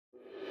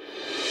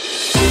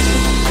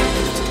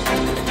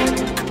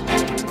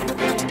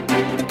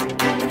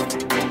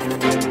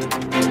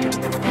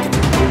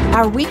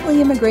Our weekly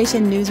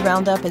immigration news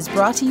roundup is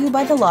brought to you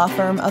by the law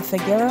firm of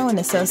Figueroa and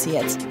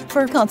Associates.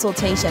 For a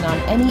consultation on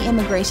any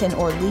immigration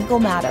or legal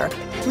matter,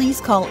 please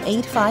call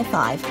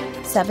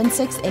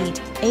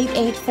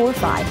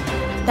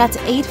 855-768-8845. That's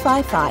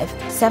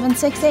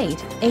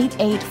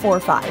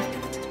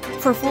 855-768-8845.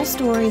 For full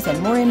stories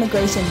and more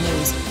immigration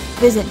news,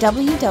 visit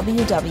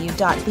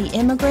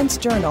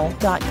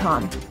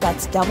www.theimmigrantsjournal.com.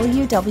 That's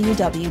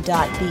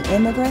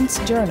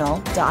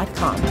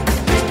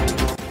www.theimmigrantsjournal.com.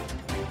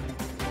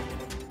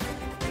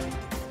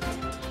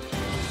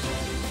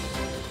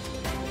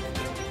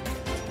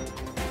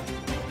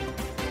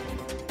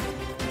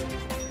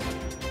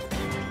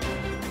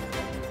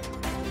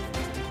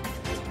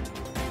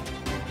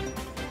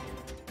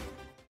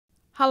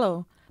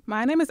 Hello,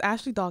 my name is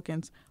Ashley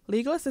Dawkins,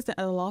 legal assistant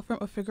at the law firm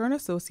of Figueroa and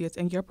Associates,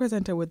 and your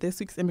presenter with this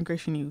week's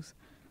immigration news.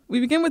 We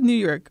begin with New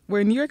York,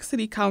 where New York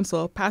City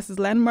Council passes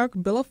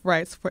landmark Bill of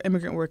Rights for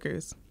immigrant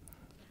workers.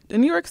 The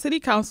New York City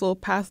Council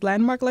passed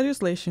landmark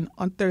legislation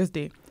on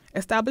Thursday,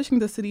 establishing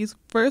the city's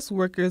first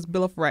Workers'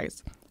 Bill of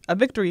Rights, a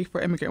victory for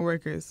immigrant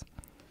workers.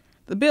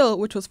 The bill,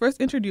 which was first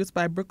introduced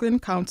by Brooklyn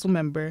Council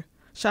member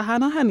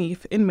Shahana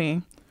Hanif in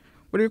May,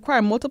 would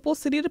require multiple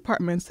city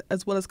departments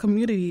as well as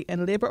community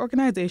and labor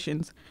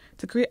organizations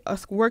to create a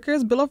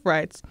Workers' Bill of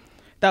Rights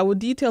that would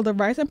detail the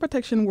rights and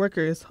protection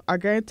workers are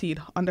guaranteed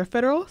under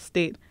federal,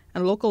 state,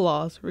 and local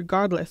laws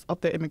regardless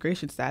of their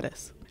immigration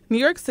status. New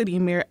York City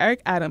Mayor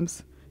Eric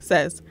Adams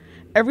says,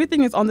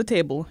 "Everything is on the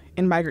table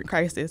in migrant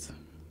crisis."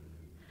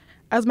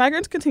 As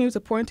migrants continue to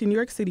pour into New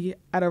York City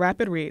at a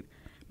rapid rate,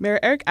 Mayor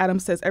Eric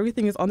Adams says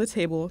everything is on the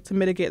table to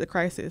mitigate the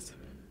crisis.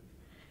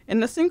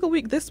 In a single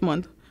week this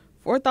month,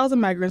 4,000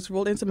 migrants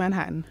rolled into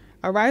Manhattan,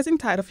 a rising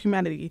tide of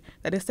humanity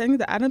that is sending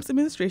the Adams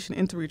administration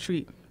into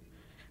retreat.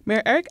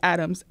 Mayor Eric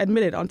Adams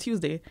admitted on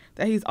Tuesday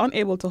that he's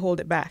unable to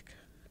hold it back.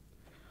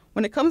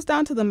 "When it comes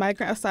down to the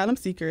migrant asylum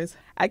seekers,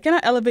 I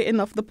cannot elevate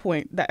enough the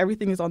point that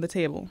everything is on the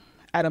table,"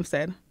 Adams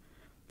said.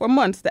 For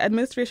months, the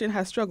administration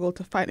has struggled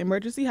to find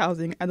emergency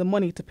housing and the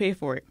money to pay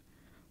for it.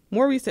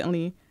 More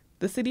recently,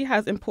 the city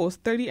has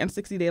imposed 30 and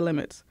 60-day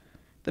limits.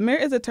 The mayor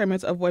is determined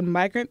to avoid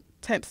migrant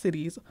tent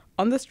cities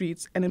on the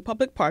streets and in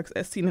public parks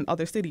as seen in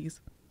other cities.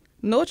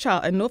 "No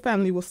child and no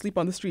family will sleep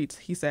on the streets,"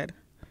 he said.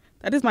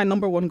 "That is my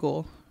number one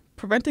goal,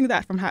 preventing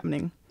that from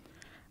happening.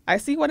 I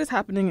see what is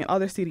happening in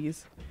other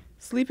cities.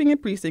 Sleeping in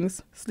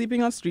precincts,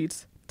 sleeping on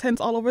streets,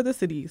 tents all over the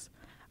cities.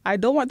 I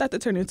don't want that to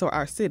turn into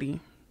our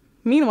city."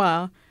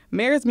 Meanwhile,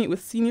 mayors meet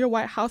with senior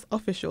White House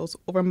officials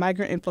over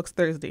migrant influx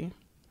Thursday.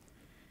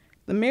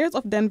 The mayors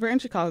of Denver and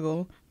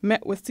Chicago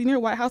met with senior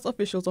White House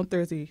officials on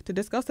Thursday to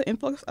discuss the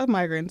influx of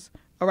migrants'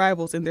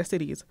 arrivals in their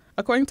cities,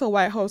 according to a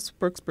White House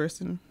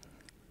spokesperson.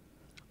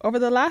 Over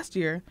the last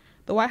year,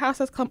 the White House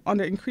has come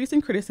under increasing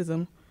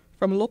criticism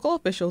from local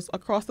officials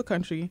across the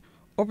country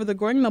over the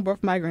growing number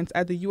of migrants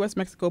at the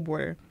U.S.-Mexico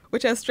border,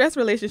 which has stressed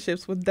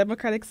relationships with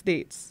democratic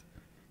states.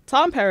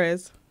 Tom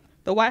Perez,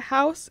 the White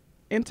House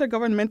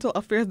Intergovernmental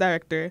Affairs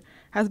Director,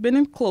 has been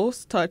in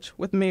close touch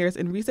with mayors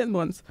in recent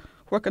months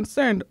who are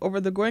concerned over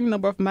the growing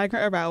number of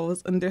migrant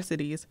arrivals in their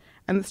cities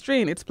and the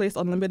strain it's placed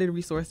on limited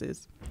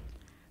resources.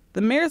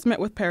 The mayors met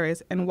with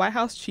Perez and White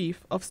House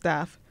Chief of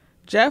Staff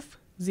Jeff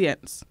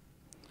Zients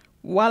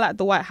while at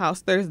the White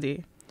House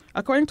Thursday,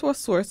 according to a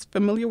source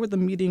familiar with the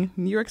meeting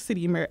New York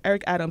City Mayor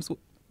Eric Adams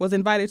was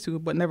invited to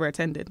but never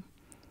attended.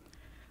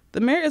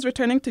 The mayor is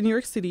returning to New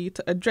York City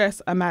to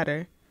address a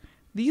matter.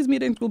 These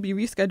meetings will be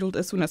rescheduled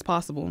as soon as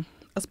possible,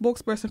 a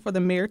spokesperson for the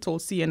mayor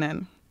told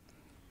CNN.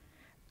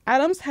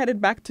 Adams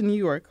headed back to New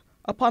York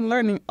upon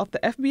learning of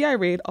the FBI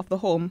raid of the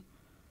home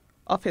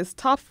of his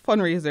top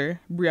fundraiser,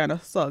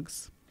 Brianna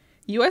Suggs.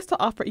 U.S. to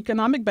offer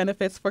economic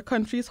benefits for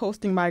countries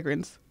hosting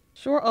migrants,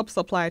 shore up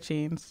supply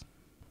chains.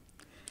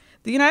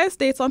 The United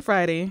States on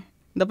Friday,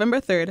 November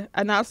 3rd,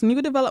 announced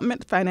new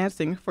development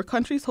financing for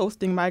countries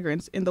hosting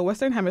migrants in the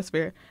Western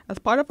Hemisphere as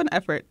part of an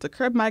effort to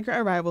curb migrant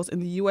arrivals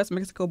in the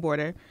U.S.-Mexico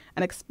border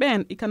and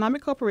expand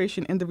economic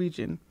cooperation in the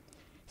region,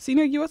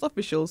 senior U.S.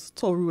 officials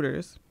told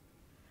Reuters.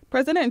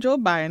 President Joe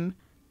Biden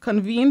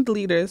convened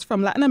leaders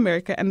from Latin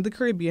America and the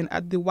Caribbean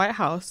at the White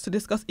House to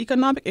discuss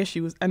economic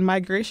issues and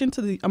migration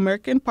to the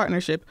American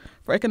Partnership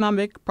for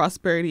Economic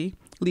Prosperity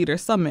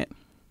Leaders Summit.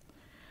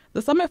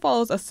 The summit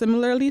follows a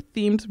similarly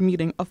themed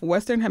meeting of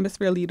Western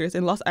Hemisphere leaders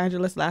in Los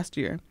Angeles last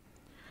year,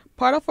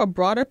 part of a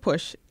broader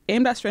push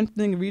aimed at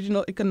strengthening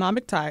regional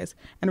economic ties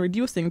and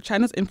reducing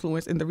China's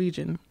influence in the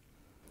region.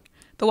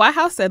 The White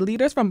House said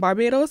leaders from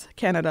Barbados,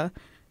 Canada,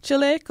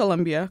 Chile,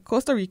 Colombia,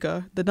 Costa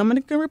Rica, the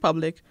Dominican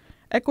Republic,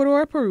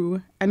 Ecuador,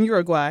 Peru, and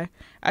Uruguay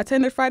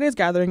attended Friday's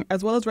gathering,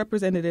 as well as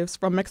representatives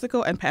from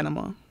Mexico and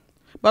Panama.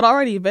 But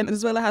already,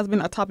 Venezuela has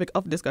been a topic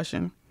of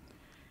discussion.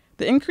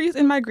 The increase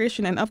in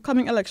migration and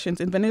upcoming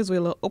elections in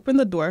Venezuela opened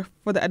the door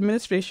for the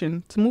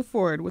administration to move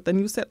forward with a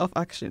new set of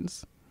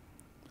actions.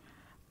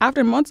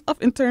 After months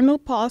of internal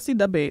policy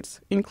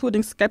debates,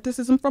 including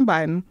skepticism from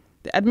Biden,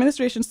 the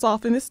administration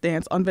softened its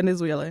stance on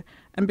Venezuela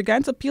and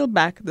began to peel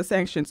back the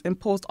sanctions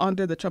imposed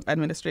under the Trump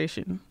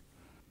administration.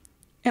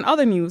 In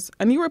other news,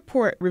 a new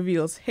report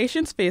reveals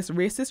Haitians face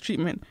racist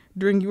treatment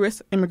during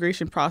U.S.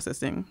 immigration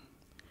processing.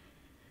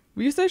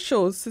 Research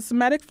shows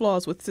systematic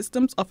flaws with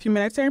systems of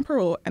humanitarian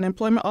parole and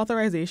employment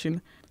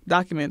authorization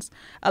documents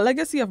a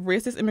legacy of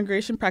racist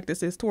immigration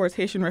practices towards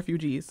Haitian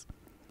refugees.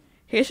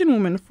 Haitian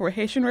Women for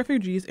Haitian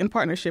Refugees, in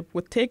partnership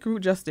with Take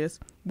Root Justice,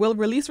 will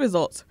release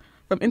results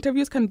from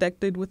interviews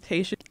conducted with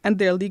Haitians and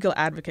their legal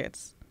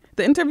advocates.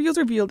 The interviews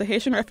revealed the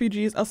Haitian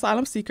refugees,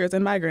 asylum seekers,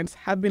 and migrants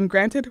have been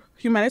granted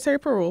humanitarian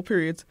parole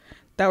periods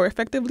that were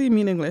effectively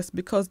meaningless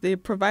because they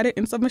provided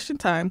insufficient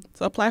time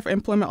to apply for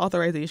employment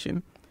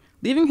authorization,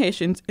 leaving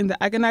Haitians in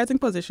the agonizing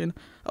position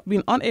of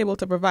being unable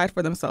to provide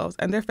for themselves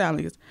and their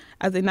families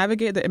as they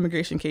navigate their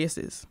immigration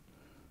cases.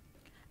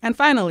 And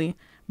finally,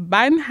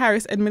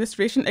 Biden-Harris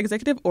administration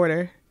executive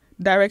order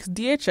directs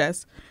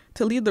DHS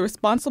to lead the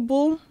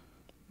responsible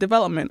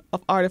development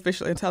of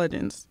artificial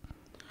intelligence.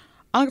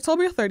 On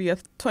October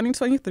 30th,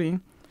 2023,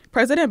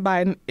 President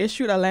Biden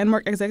issued a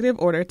landmark executive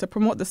order to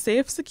promote the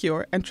safe,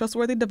 secure, and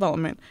trustworthy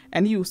development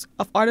and use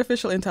of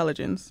artificial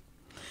intelligence.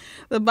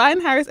 The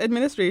Biden-Harris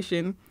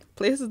administration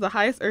places the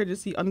highest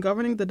urgency on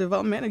governing the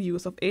development and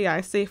use of AI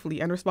safely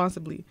and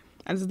responsibly,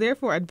 and is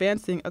therefore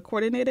advancing a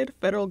coordinated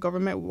federal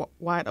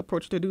government-wide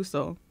approach to do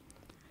so.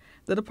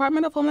 The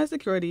Department of Homeland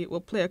Security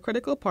will play a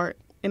critical part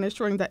in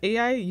ensuring that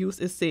AI use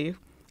is safe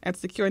and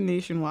secure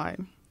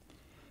nationwide.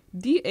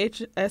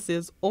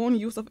 DHS's own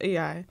use of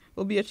AI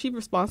will be achieved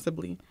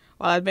responsibly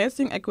while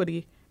advancing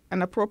equity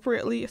and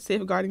appropriately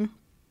safeguarding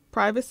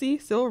privacy,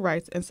 civil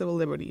rights, and civil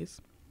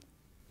liberties.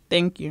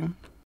 Thank you.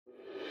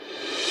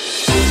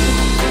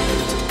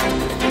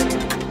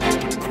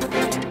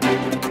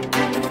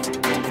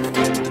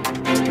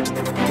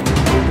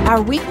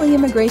 Our weekly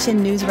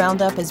immigration news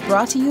roundup is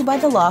brought to you by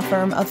the law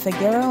firm of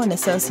Figueroa &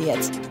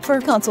 Associates. For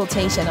a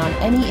consultation on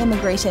any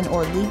immigration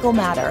or legal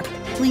matter,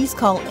 please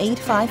call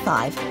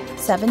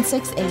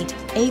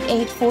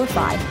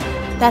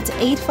 855-768-8845. That's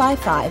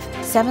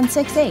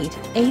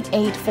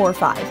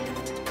 855-768-8845.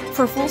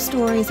 For full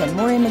stories and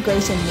more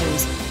immigration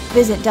news,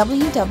 visit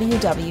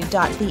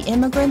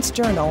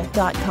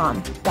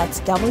www.theimmigrantsjournal.com.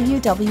 That's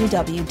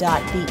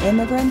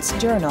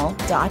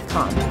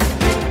www.theimmigrantsjournal.com.